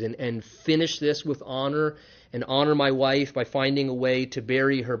things and finish this with honor and honor my wife by finding a way to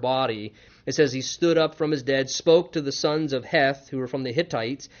bury her body. It says he stood up from his dead, spoke to the sons of Heth, who were from the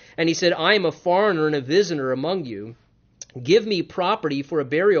Hittites, and he said, I am a foreigner and a visitor among you. Give me property for a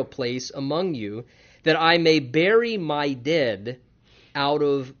burial place among you, that I may bury my dead out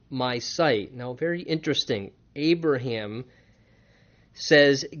of my sight. Now, very interesting. Abraham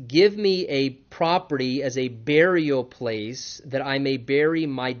says, give me a property as a burial place that I may bury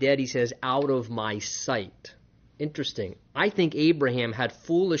my dead, he says, out of my sight. Interesting. I think Abraham had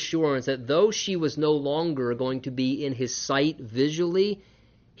full assurance that though she was no longer going to be in his sight visually,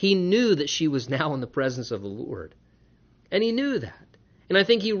 he knew that she was now in the presence of the Lord. And he knew that. And I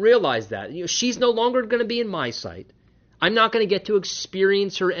think he realized that. She's no longer going to be in my sight. I'm not going to get to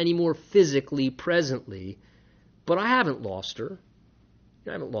experience her anymore physically, presently, but I haven't lost her.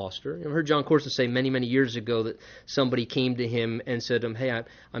 I haven't lost her. I heard John Corson say many, many years ago that somebody came to him and said to him, hey,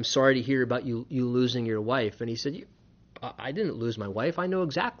 I'm sorry to hear about you losing your wife. And he said, I didn't lose my wife. I know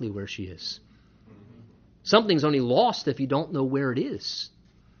exactly where she is. Something's only lost if you don't know where it is.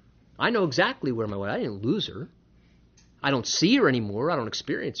 I know exactly where my wife is. I didn't lose her. I don't see her anymore. I don't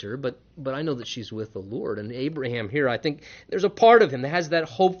experience her, but I know that she's with the Lord. And Abraham here, I think there's a part of him that has that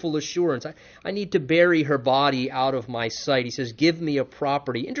hopeful assurance. I need to bury her body out of my sight. He says, give me a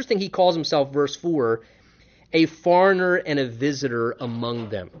property. Interesting, he calls himself, verse 4, a foreigner and a visitor among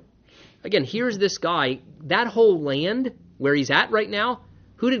them. Again, here's this guy, that whole land where he's at right now,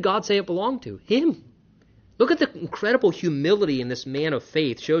 who did God say it belonged to? Him. Look at the incredible humility in this man of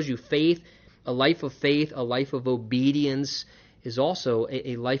faith. Shows you faith, a life of obedience is also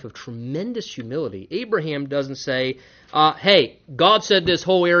a life of tremendous humility. Abraham doesn't say, hey, God said this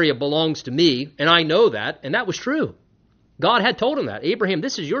whole area belongs to me, and I know that, and that was true. God had told him that. Abraham,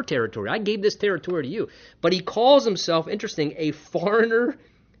 this is your territory. I gave this territory to you. But he calls himself, interesting, a foreigner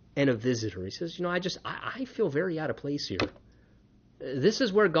and a visitor. He says, I feel very out of place here. This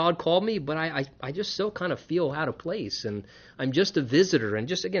is where God called me, but I just so kind of feel out of place, and I'm just a visitor. And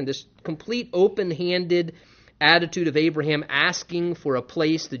just, again, this complete open-handed attitude of Abraham asking for a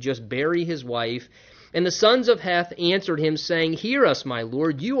place to just bury his wife. And the sons of Heth answered him, saying, hear us, my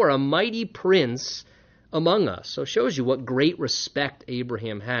Lord, you are a mighty prince among us. So it shows you what great respect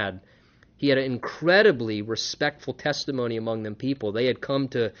Abraham had. He had an incredibly respectful testimony among them people. They had come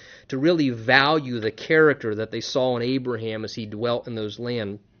to really value the character that they saw in Abraham as he dwelt in those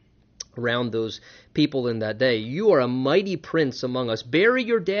land around those people in that day. You are a mighty prince among us. Bury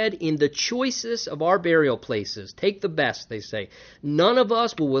your dead in the choicest of our burial places. Take the best, they say. None of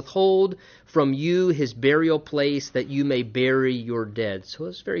us will withhold from you his burial place that you may bury your dead. So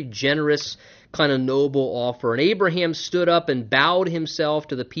it's very generous, kind of noble offer. And Abraham stood up and bowed himself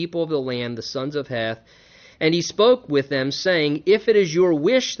to the people of the land, the sons of Heth, and he spoke with them, saying, if it is your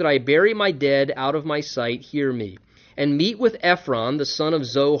wish that I bury my dead out of my sight, hear me, and meet with Ephron, the son of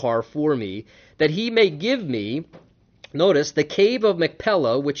Zohar, for me, that he may give me, notice, the cave of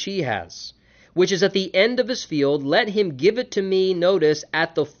Machpelah, which he has, which is at the end of his field. Let him give it to me, notice,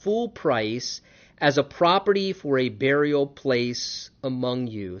 at the full price, as a property for a burial place among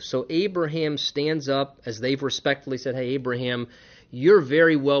you. So Abraham stands up, as they've respectfully said, hey, Abraham, you're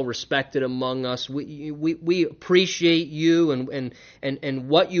very well respected among us. We appreciate you and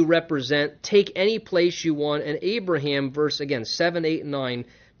what you represent. Take any place you want. And Abraham, verse, again, 7, 8, and 9,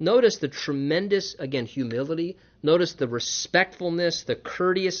 notice the tremendous, again, humility. Notice the respectfulness, the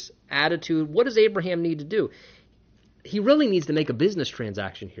courteous attitude. What does Abraham need to do? He really needs to make a business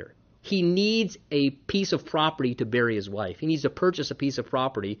transaction here. He needs a piece of property to bury his wife. He needs to purchase a piece of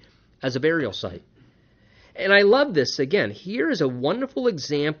property as a burial site. And I love this. Again, here is a wonderful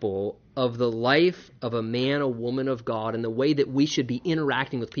example of the life of a man, a woman of God, and the way that we should be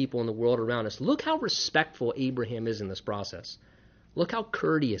interacting with people in the world around us. Look how respectful Abraham is in this process. Look how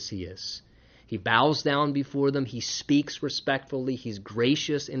courteous he is. He bows down before them. He speaks respectfully. He's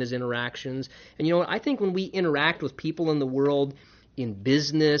gracious in his interactions. And you know what? I think when we interact with people in the world, in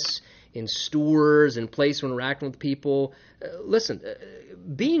business, in stores, in places where we're interacting with people,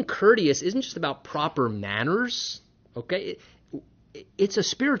 being courteous isn't just about proper manners, okay? It's a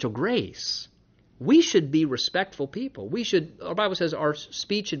spiritual grace. We should be respectful people. Our Bible says our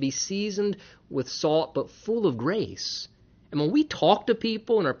speech should be seasoned with salt, but full of grace. And when we talk to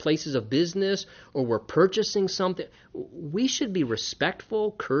people in our places of business or we're purchasing something, we should be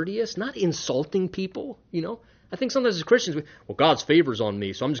respectful, courteous, not insulting people, I think sometimes as Christians, God's favor's on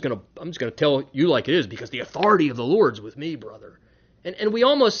me, so I'm just gonna tell you like it is because the authority of the Lord's with me, brother. And we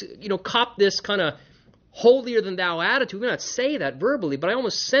almost, cop this kind of holier than thou attitude. We may not say that verbally, but I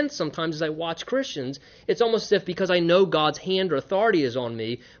almost sense sometimes as I watch Christians, it's almost as if because I know God's hand or authority is on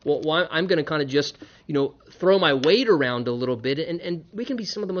me, I'm going to kind of just, throw my weight around a little bit. And we can be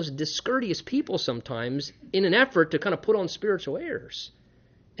some of the most discourteous people sometimes in an effort to kind of put on spiritual airs.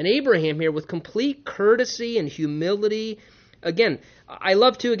 And Abraham here, with complete courtesy and humility, again, I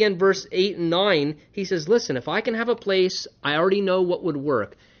love to, verse 8 and 9, he says, listen, if I can have a place, I already know what would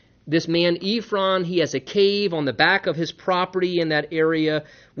work. This man Ephron, he has a cave on the back of his property in that area.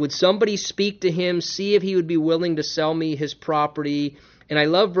 Would somebody speak to him, see if he would be willing to sell me his property? And I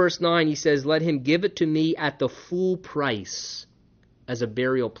love verse 9, he says, let him give it to me at the full price as a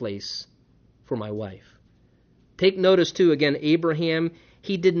burial place for my wife. Take notice too, Abraham,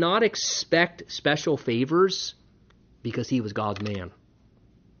 he did not expect special favors because he was God's man.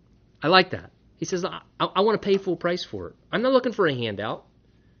 I like that. He says, I want to pay full price for it. I'm not looking for a handout.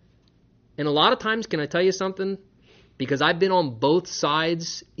 And a lot of times, can I tell you something? Because I've been on both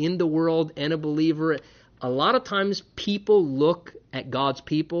sides in the world and a believer, a lot of times people look at God's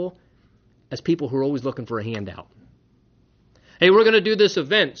people as people who are always looking for a handout. Hey, we're going to do this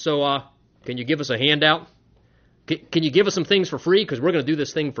event, so can you give us a handout? Can you give us some things for free? Because we're going to do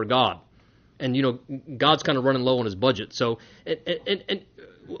this thing for God. And, God's kind of running low on his budget. So, can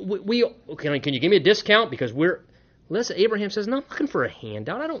you give me a discount? Because listen, Abraham says, no, I'm looking for a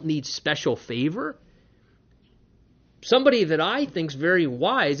handout. I don't need special favor. Somebody that I think's very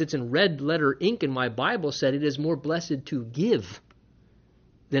wise, it's in red letter ink in my Bible, said it is more blessed to give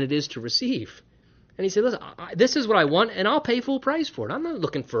than it is to receive. And he said, listen, this is what I want, and I'll pay full price for it. I'm not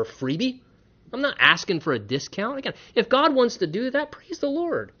looking for a freebie. I'm not asking for a discount. Again, if God wants to do that, praise the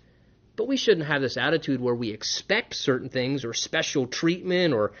Lord. But we shouldn't have this attitude where we expect certain things or special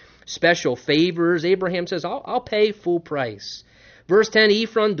treatment or special favors. Abraham says, I'll pay full price. Verse 10,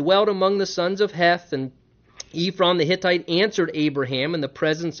 Ephron dwelt among the sons of Heth, and Ephron the Hittite answered Abraham in the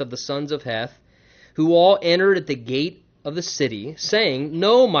presence of the sons of Heth, who all entered at the gate of the city, saying,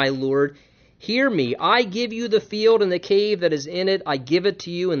 No, my lord, hear me. I give you the field and the cave that is in it. I give it to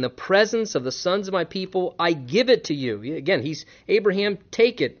you in the presence of the sons of my people. I give it to you. Again, Abraham,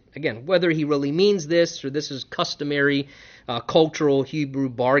 take it. Again, whether he really means this or this is customary cultural Hebrew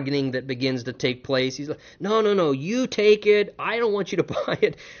bargaining that begins to take place. He's like, no, you take it. I don't want you to buy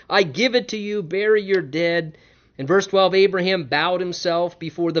it. I give it to you. Bury your dead. In verse 12, Abraham bowed himself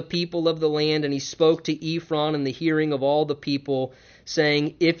before the people of the land, and he spoke to Ephron in the hearing of all the people,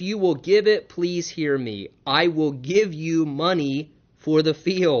 saying, If you will give it, please hear me. I will give you money for the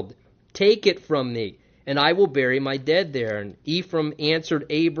field. Take it from me, and I will bury my dead there. And Ephron answered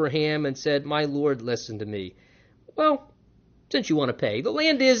Abraham and said, My lord, listen to me. Well, since you want to pay, the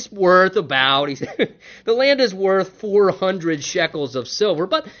land is worth the land is worth 400 shekels of silver.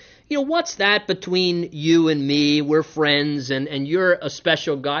 But, what's that between you and me? We're friends, and you're a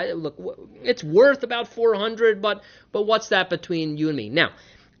special guy. Look, it's worth about 400, but what's that between you and me? Now,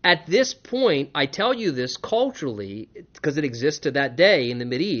 at this point, I tell you this culturally, because it exists to that day in the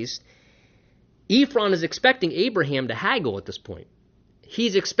Mideast, Ephron is expecting Abraham to haggle at this point.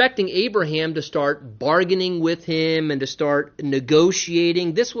 He's expecting Abraham to start bargaining with him and to start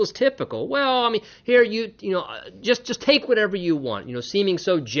negotiating. This was typical. Well, here just take whatever you want. Seeming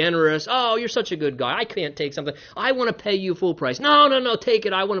so generous. Oh, you're such a good guy. I can't take something. I want to pay you full price. No, take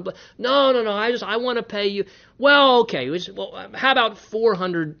it. I want to. No. I want to pay you. Well, okay. Well, how about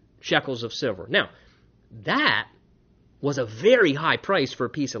 400 shekels of silver? Now, that was a very high price for a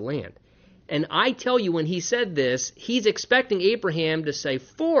piece of land. And I tell you, when he said this, he's expecting Abraham to say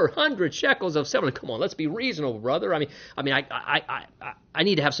 400 shekels of silver. Come on, let's be reasonable, brother. I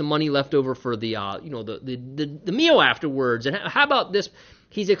need to have some money left over for the meal afterwards. And how about this?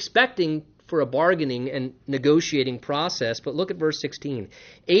 He's expecting for a bargaining and negotiating process. But look at verse 16.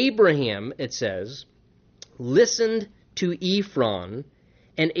 Abraham, it says, listened to Ephron,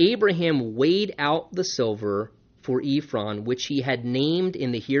 and Abraham weighed out the silver for Ephron, which he had named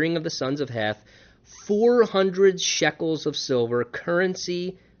in the hearing of the sons of Heth, 400 shekels of silver,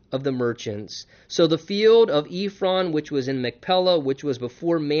 currency of the merchants. So the field of Ephron, which was in Machpelah, which was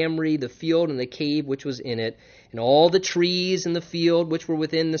before Mamre, the field and the cave which was in it, and all the trees in the field which were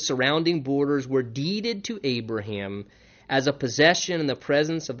within the surrounding borders were deeded to Abraham as a possession in the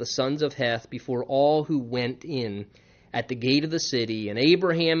presence of the sons of Heth before all who went in at the gate of the city. And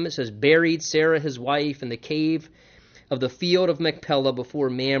Abraham, it says, buried Sarah his wife in the cave of the field of Machpelah before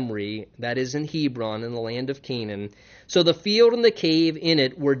Mamre, that is in Hebron, in the land of Canaan. So the field and the cave in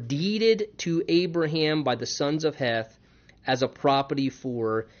it were deeded to Abraham by the sons of Heth as a property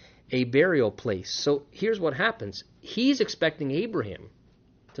for a burial place. So here's what happens. He's expecting Abraham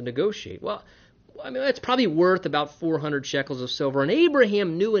to negotiate. Well, it's probably worth about 400 shekels of silver. And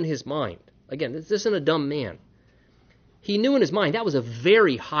Abraham knew in his mind, again, this isn't a dumb man. He knew in his mind that was a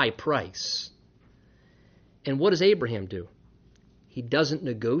very high price. And what does Abraham do? He doesn't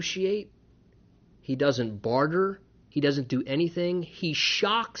negotiate. He doesn't barter. He doesn't do anything. He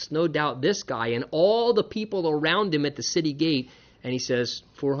shocks, no doubt, this guy and all the people around him at the city gate. And he says,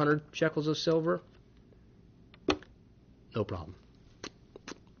 400 shekels of silver? No problem.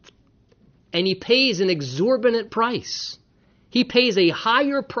 And he pays an exorbitant price. He pays a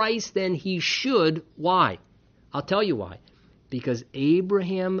higher price than he should. Why? I'll tell you why. Because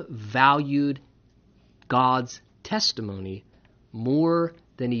Abraham valued God's testimony more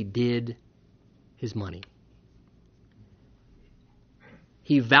than he did his money.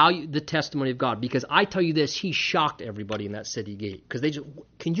 He valued the testimony of God. Because I tell you this, he shocked everybody in that city gate. Because they just,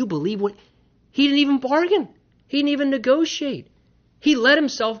 can you believe what? He didn't even bargain. He didn't even negotiate. He let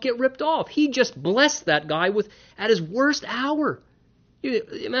himself get ripped off. He just blessed that guy at his worst hour.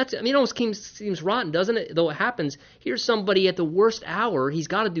 It almost seems rotten, doesn't it? Though it happens, here's somebody at the worst hour. He's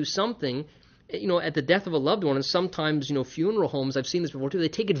got to do something, at the death of a loved one, and sometimes, funeral homes, I've seen this before too, they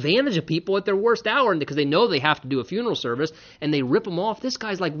take advantage of people at their worst hour because they know they have to do a funeral service, and they rip them off. This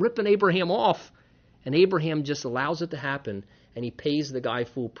guy's like ripping Abraham off, and Abraham just allows it to happen, and he pays the guy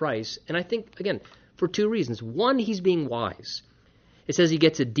full price. And I think, again, for two reasons. One, he's being wise. It says he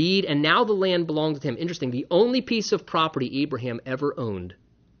gets a deed, and now the land belongs to him. Interesting, the only piece of property Abraham ever owned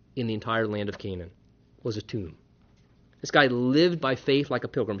in the entire land of Canaan was a tomb. This guy lived by faith like a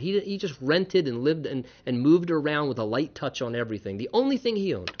pilgrim. He just rented and lived and moved around with a light touch on everything. The only thing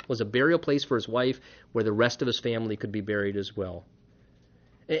he owned was a burial place for his wife where the rest of his family could be buried as well.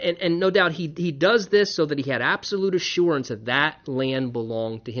 And no doubt he does this so that he had absolute assurance that that land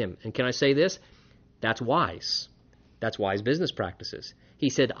belonged to him. And can I say this? That's wise. That's wise business practices. He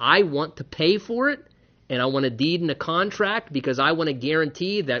said, I want to pay for it, and I want a deed and a contract because I want to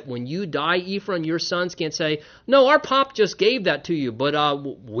guarantee that when you die, Ephraim, your sons can't say, no, our pop just gave that to you, but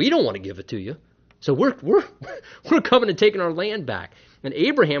we don't want to give it to you. So we're coming and taking our land back. And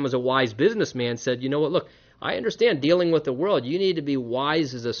Abraham, as a wise businessman, said, you know what, look, I understand dealing with the world. You need to be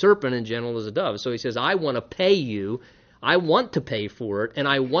wise as a serpent and gentle as a dove. So he says, I want to pay you. I want to pay for it, and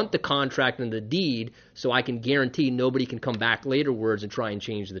I want the contract and the deed so I can guarantee nobody can come back laterwards and try and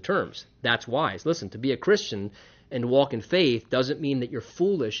change the terms. That's wise. Listen, to be a Christian and walk in faith doesn't mean that you're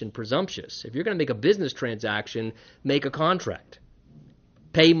foolish and presumptuous. If you're going to make a business transaction, make a contract.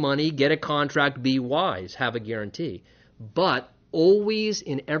 Pay money, get a contract, be wise, have a guarantee. But always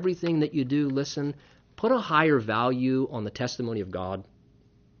in everything that you do, listen, put a higher value on the testimony of God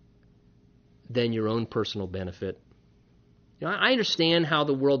than your own personal benefit. I understand how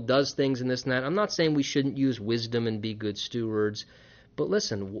the world does things and this and that. I'm not saying we shouldn't use wisdom and be good stewards. But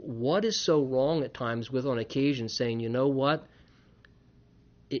listen, what is so wrong at times with, on occasion, saying, you know what?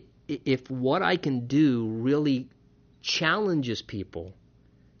 If what I can do really challenges people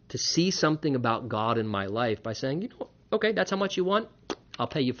to see something about God in my life by saying, okay, that's how much you want? I'll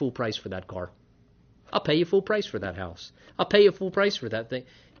pay you full price for that car. I'll pay you full price for that house. I'll pay you full price for that thing.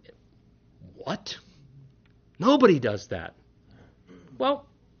 What? Nobody does that. Well,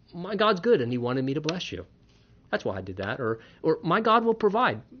 my God's good and he wanted me to bless you. That's why I did that. Or my God will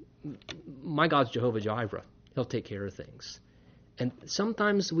provide. My God's Jehovah Jireh. He'll take care of things. And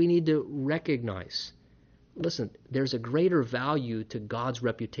sometimes we need to recognize, listen, there's a greater value to God's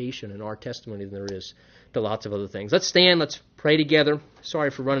reputation and our testimony than there is to lots of other things. Let's stand. Let's pray together.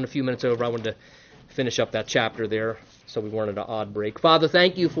 Sorry for running a few minutes over. I wanted to finish up that chapter there, so we weren't at an odd break. Father,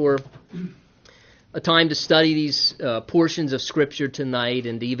 thank you for a time to study these portions of Scripture tonight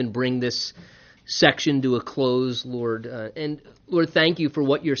and to even bring this section to a close, Lord. And Lord, thank you for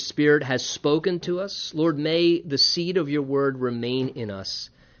what your Spirit has spoken to us. Lord, may the seed of your word remain in us,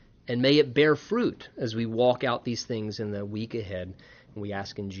 and may it bear fruit as we walk out these things in the week ahead. And we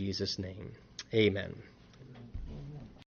ask in Jesus' name. Amen.